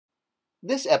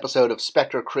This episode of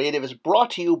Spector Creative is brought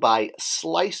to you by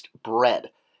sliced bread.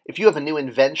 If you have a new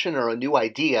invention or a new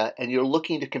idea and you're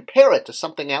looking to compare it to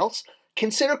something else,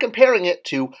 consider comparing it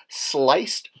to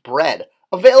sliced bread.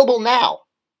 Available now.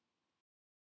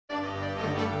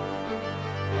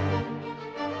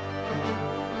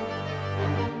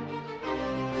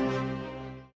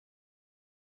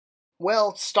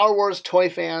 Well, Star Wars toy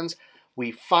fans, we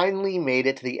finally made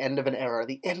it to the end of an era,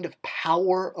 the end of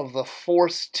Power of the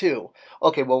Force 2.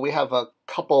 Okay, well, we have a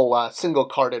couple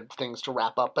single-carded things to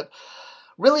wrap up, but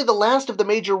really the last of the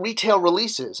major retail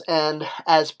releases. And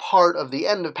as part of the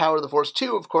end of Power of the Force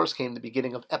 2, of course, came the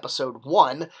beginning of Episode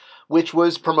 1, which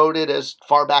was promoted as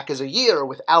far back as a year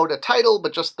without a title,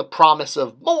 but just the promise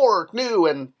of more new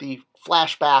and the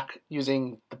flashback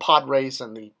using the pod race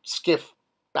and the Skiff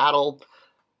battle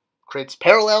creates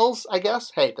parallels, I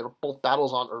guess. Hey, they're both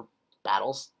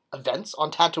events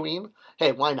on Tatooine.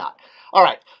 Hey, why not? All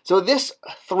right, so this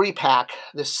 3-pack,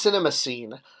 this cinema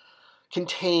scene,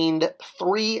 contained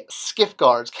 3 Skiff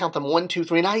guards. Count them, 1, 2,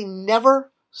 3, and I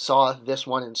never saw this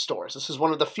one in stores. This is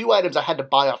one of the few items I had to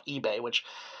buy off eBay, which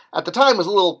at the time was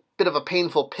a little bit of a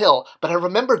painful pill, but I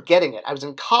remember getting it. I was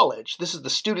in college. This is the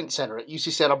student center at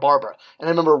UC Santa Barbara, and I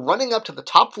remember running up to the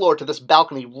top floor to this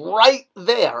balcony right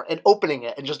there and opening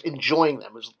it and just enjoying them.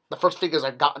 It was the first figures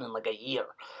I've gotten in like a year.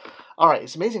 All right,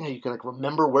 it's amazing how you can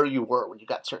remember where you were when you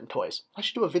got certain toys. I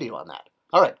should do a video on that.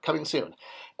 All right, coming soon.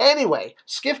 Anyway,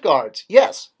 Skiff guards,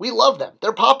 yes, we love them.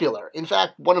 They're popular. In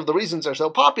fact, one of the reasons they're so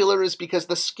popular is because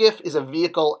the Skiff is a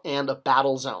vehicle and a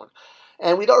battle zone.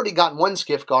 And we'd already gotten one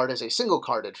Skiff guard as a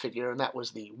single-carded figure, and that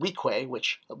was the Weequay,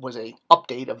 which was an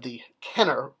update of the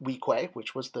Kenner Weequay,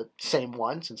 which was the same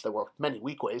one, since there were many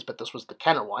Weequays, but this was the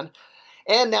Kenner one.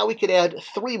 And now we could add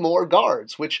 3 more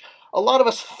guards, which a lot of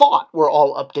us thought were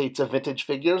all updates of vintage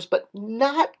figures, but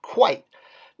not quite.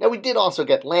 Now, we did also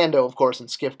get Lando, of course, in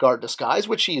Skiff guard disguise,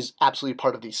 which he's absolutely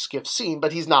part of the Skiff scene,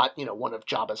 but he's not, one of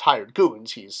Jabba's hired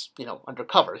goons. He's,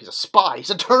 undercover. He's a spy.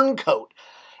 He's a turncoat.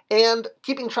 And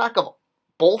keeping track of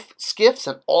both Skiffs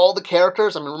and all the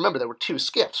characters. I mean, remember, there were 2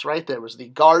 Skiffs, right? There was the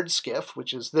guard Skiff,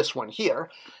 which is this one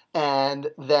here, and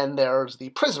then there's the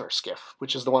prisoner Skiff,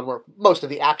 which is the one where most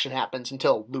of the action happens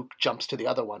until Luke jumps to the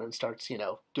other one and starts,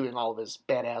 doing all of his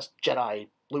badass Jedi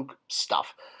Luke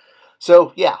stuff.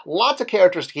 So, yeah, lots of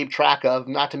characters to keep track of,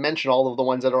 not to mention all of the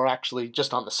ones that are actually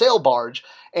just on the sail barge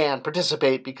and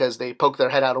participate because they poke their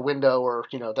head out a window or,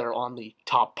 they're on the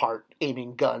top part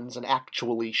aiming guns and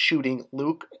actually shooting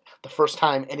Luke. The first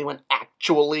time anyone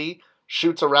actually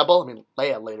shoots a rebel. I mean,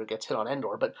 Leia later gets hit on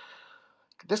Endor, but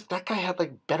that guy had,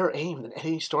 better aim than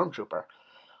any stormtrooper.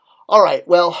 All right,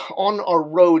 well, on our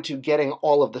road to getting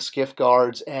all of the Skiff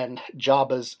guards and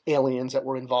Jabba's aliens that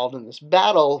were involved in this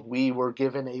battle, we were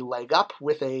given a leg up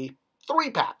with a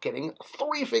 3-pack, getting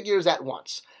 3 figures at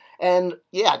once. And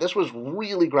yeah, this was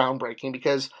really groundbreaking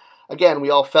because, again, we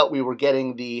all felt we were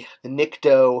getting the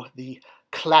Nikto, the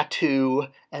Klaatu,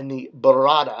 and the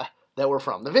Barada that were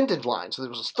from the vintage line. So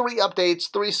there was 3 updates,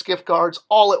 3 Skiff guards,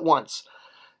 all at once.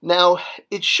 Now,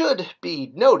 it should be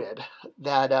noted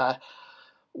that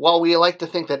while we like to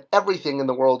think that everything in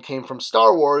the world came from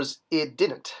Star Wars, it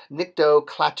didn't. Nikto,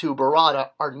 Klaatu,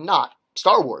 Barada are not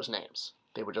Star Wars names.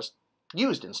 They were just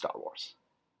used in Star Wars.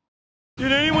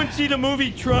 Did anyone see the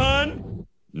movie Tron?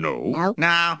 No.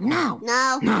 No. No. No.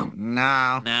 No. No.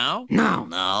 No. No. No.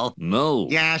 No. No.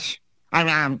 Yes.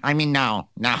 I mean, no.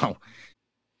 No.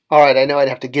 All right, I know I'd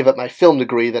have to give up my film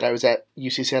degree that I was at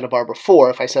UC Santa Barbara for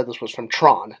if I said this was from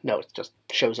Tron. No, it just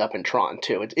shows up in Tron,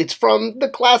 too. It's from the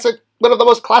classic, one of the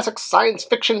most classic science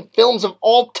fiction films of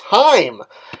all time,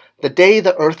 The Day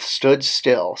the Earth Stood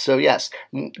Still. So yes,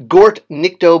 Gort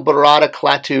Nikto Barada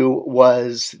Klaatu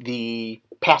was the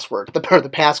password, the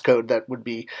passcode that would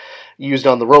be used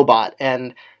on the robot.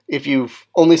 And if you've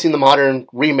only seen the modern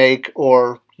remake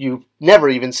or you've never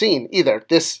even seen either,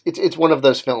 it's one of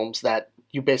those films that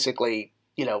you basically,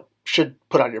 should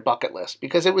put on your bucket list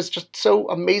because it was just so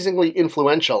amazingly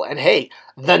influential. And hey,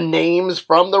 the names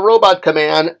from the Robot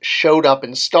Command showed up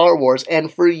in Star Wars,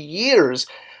 and for years,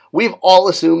 we've all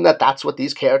assumed that that's what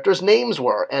these characters' names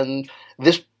were. And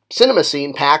this cinema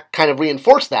scene pack kind of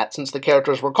reinforced that since the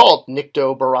characters were called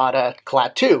Nikto, Barada,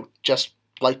 Klaatu, just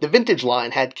like the vintage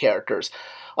line had characters.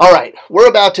 All right, we're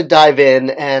about to dive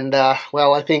in, and,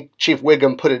 well, I think Chief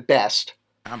Wiggum put it best.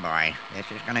 Oh boy,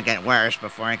 this is gonna get worse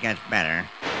before it gets better.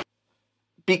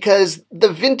 Because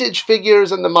the vintage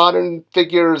figures and the modern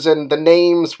figures and the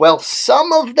names, well,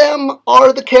 some of them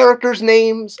are the characters'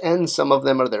 names, and some of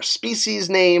them are their species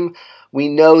name. We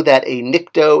know that a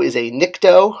Nikto is a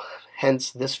Nikto,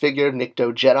 hence this figure,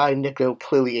 Nikto Jedi. Nikto,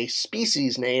 clearly a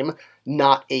species name,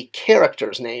 not a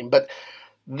character's name, but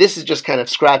this is just kind of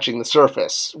scratching the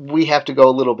surface. We have to go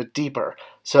a little bit deeper.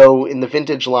 So in the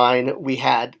vintage line, we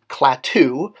had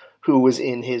Klaatu, who was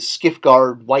in his Skiff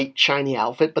Guard white shiny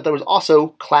outfit, but there was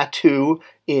also Klaatu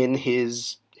in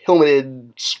his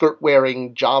helmeted,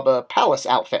 skirt-wearing Jabba palace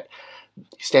outfit,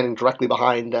 standing directly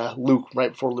behind Luke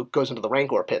right before Luke goes into the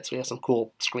Rancor pit, so we have some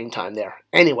cool screen time there.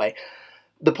 Anyway,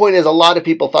 the point is, a lot of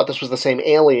people thought this was the same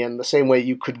alien, the same way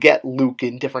you could get Luke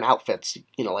in different outfits,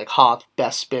 like Hoth,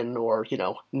 Bespin, or,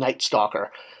 Night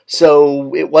Stalker.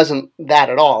 So it wasn't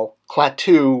that at all.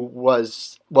 Klaatu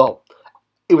was, well,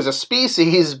 it was a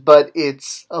species, but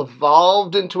it's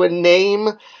evolved into a name.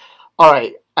 All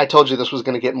right, I told you this was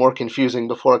going to get more confusing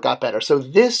before it got better. So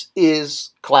this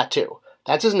is Klaatu.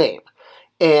 That's his name.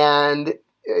 And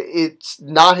it's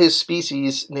not his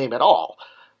species name at all.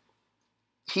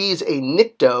 He's a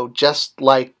Nikto, just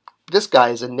like this guy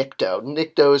is a Nikto.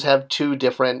 Niktos have two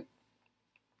different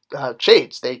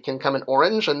shades. They can come in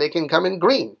orange and they can come in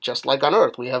green, just like on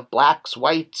Earth. We have blacks,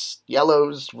 whites,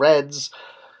 yellows, reds.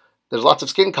 There's lots of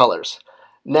skin colors.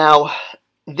 Now,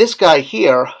 this guy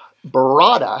here,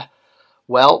 Barada,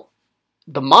 well,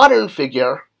 the modern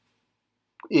figure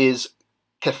is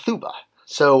Cthulhu.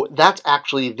 So that's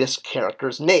actually this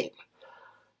character's name.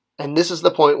 And this is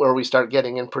the point where we start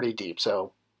getting in pretty deep.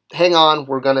 So hang on,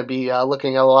 we're going to be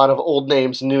looking at a lot of old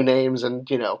names, new names, and,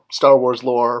 Star Wars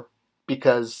lore,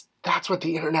 because that's what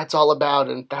the internet's all about,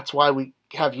 and that's why we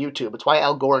have YouTube. It's why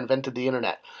Al Gore invented the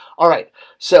internet. All right,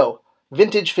 so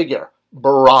vintage figure,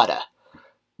 Barada.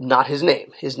 Not his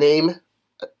name. His name,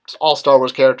 all Star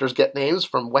Wars characters get names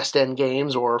from West End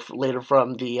games or later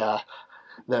from the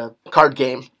card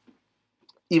game.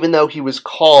 Even though he was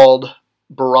called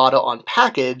Barada on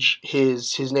package,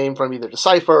 his name from either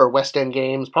Decipher or West End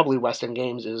Games, probably West End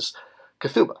Games, is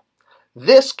Cthulhu.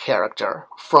 This character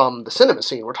from the cinema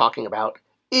scene we're talking about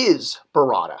is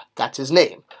Barada. That's his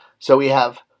name. So we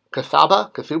have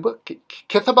Kithaba. Let's go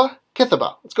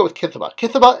with Kithaba.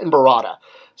 Kithaba and Barada.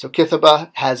 So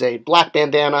Kithaba has a black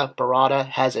bandana, Barada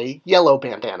has a yellow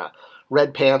bandana.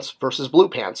 Red pants versus blue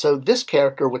pants. So this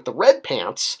character with the red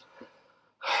pants,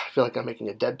 I feel like I'm making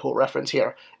a Deadpool reference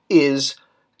here, is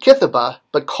Kithaba,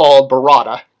 but called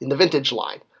Barada in the vintage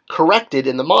line, corrected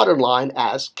in the modern line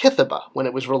as Kithaba when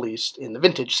it was released in the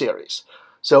vintage series.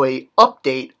 So a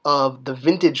update of the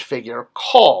vintage figure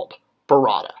called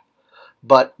Barada.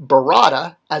 But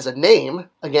Barada, as a name,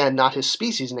 again, not his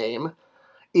species name,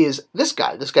 is this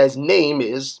guy. This guy's name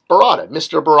is Barada,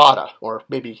 Mr. Barada, or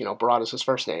maybe, Barada's his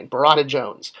first name, Barada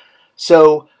Jones.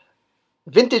 So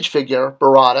vintage figure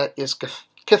Barada is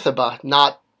Kithaba,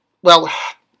 not, well,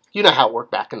 you know how it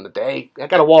worked back in the day. I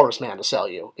got a walrus man to sell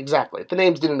you. Exactly. The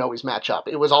names didn't always match up.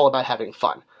 It was all about having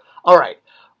fun. All right.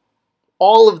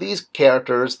 All of these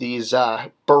characters, these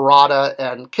Barada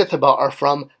and Kithaba, are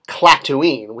from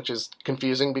Klaatuine, which is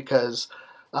confusing because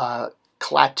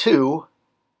Klaatu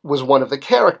was one of the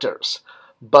characters,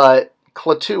 but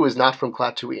Klaatu is not from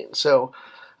Klaatuine. So,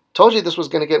 told you this was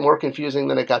going to get more confusing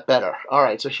than it got better. All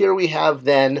right, so here we have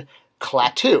then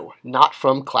Klaatu, not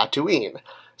from Klaatuine.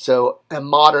 So, a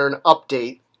modern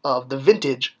update of the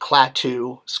vintage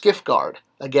Klaatu Skiff Guard.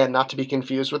 Again, not to be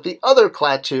confused with the other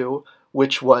Klaatu,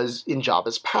 which was in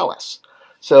Jabba's palace.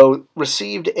 So,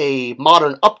 received a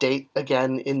modern update,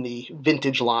 again, in the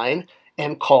vintage line,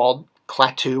 and called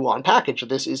Klaatu on package.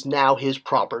 This is now his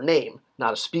proper name,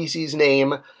 not a species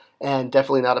name, and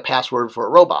definitely not a password for a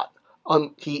robot.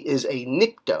 He is a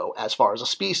Nikto as far as a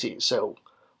species, so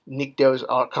Niktos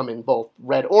come in both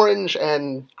red-orange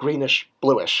and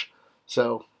greenish-bluish.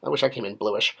 So, I wish I came in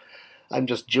bluish. I'm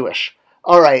just Jewish.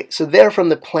 Alright, so they're from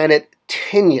the planet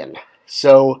Tinian.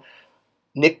 So,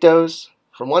 Niktos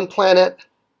from one planet,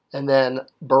 and then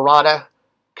Barada,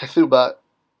 Cthulhu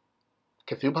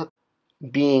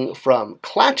being from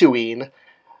Klaatuine,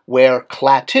 where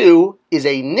Klaatu is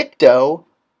a Nikto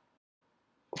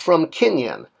from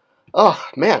Kinyan. Oh,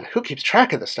 man, who keeps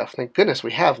track of this stuff? Thank goodness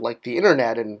we have, like, the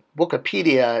internet and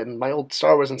Wikipedia and my old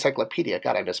Star Wars encyclopedia.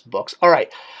 God, I miss books. All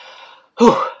right.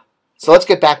 Whew. So let's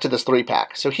get back to this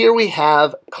 3-pack. So here we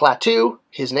have Klaatu,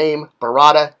 his name,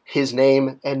 Barada, his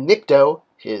name, and Nikto,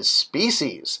 his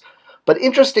species. But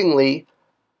interestingly,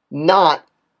 not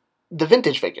the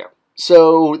vintage figure.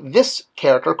 So this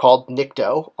character called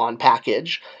Nikto on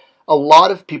package, a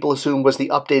lot of people assume was the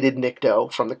updated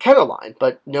Nikto from the Kenner line,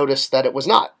 but notice that it was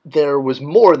not. There was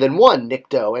more than one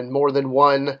Nikto and more than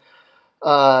one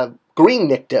green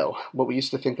Nikto, what we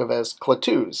used to think of as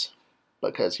Klaatu's,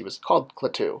 because he was called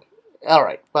Klaatu. All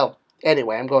right, well,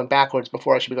 anyway, I'm going backwards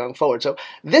before I should be going forward. So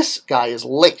this guy is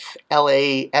Lathe,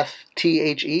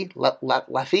 L-A-F-T-H-E,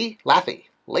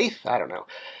 Lathe, I don't know.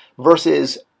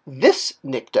 versus this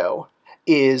Nikto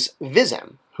is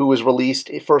Vizem, who was released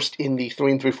first in the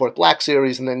 3 3/4 Black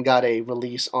series and then got a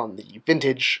release on the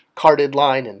vintage carded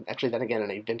line, and actually then again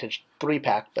in a vintage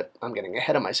 3-pack, but I'm getting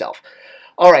ahead of myself.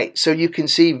 Alright, so you can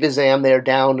see Vizem there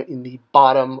down in the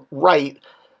bottom right,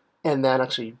 and then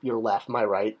actually your left, my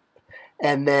right.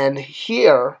 And then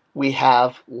here we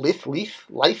have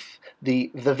Life,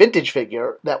 the vintage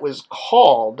figure that was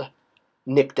called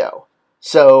Nikto.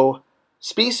 So,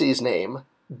 species name,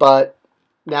 but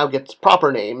now gets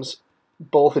proper names,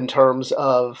 both in terms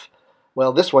of,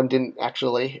 well, this one didn't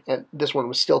actually, and this one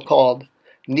was still called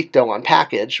Nikto on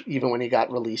package, even when he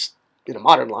got released in a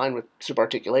modern line with super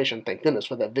articulation. Thank goodness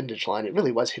for that vintage line. It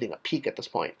really was hitting a peak at this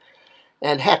point.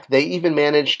 And heck, they even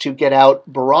managed to get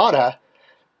out Barada,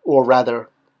 or rather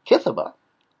Kithaba,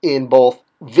 in both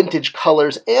vintage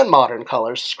colors and modern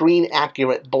colors,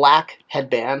 screen-accurate black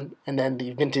headband, and then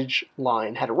the vintage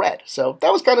line had a red. So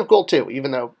that was kind of cool too,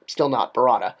 even though still not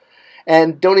Barada.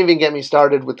 And don't even get me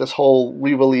started with this whole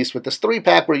re-release with this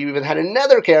 3-pack where you even had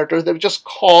another character that was just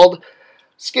called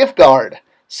Skiff Guard.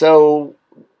 So,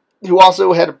 who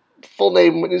also had a full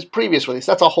name in his previous release.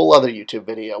 That's a whole other YouTube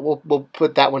video. We'll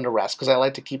put that one to rest because I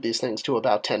like to keep these things to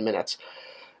about 10 minutes.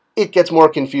 It gets more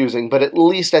confusing, but at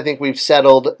least I think we've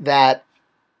settled that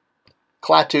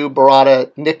Klaatu,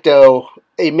 Barada, Nikto,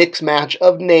 a mixed match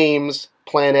of names,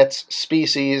 planets,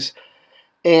 species,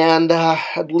 and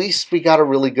at least we got a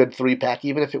really good 3-pack,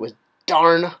 even if it was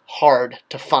darn hard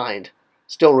to find.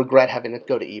 Still regret having to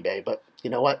go to eBay, but you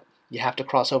know what? You have to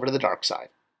cross over to the dark side.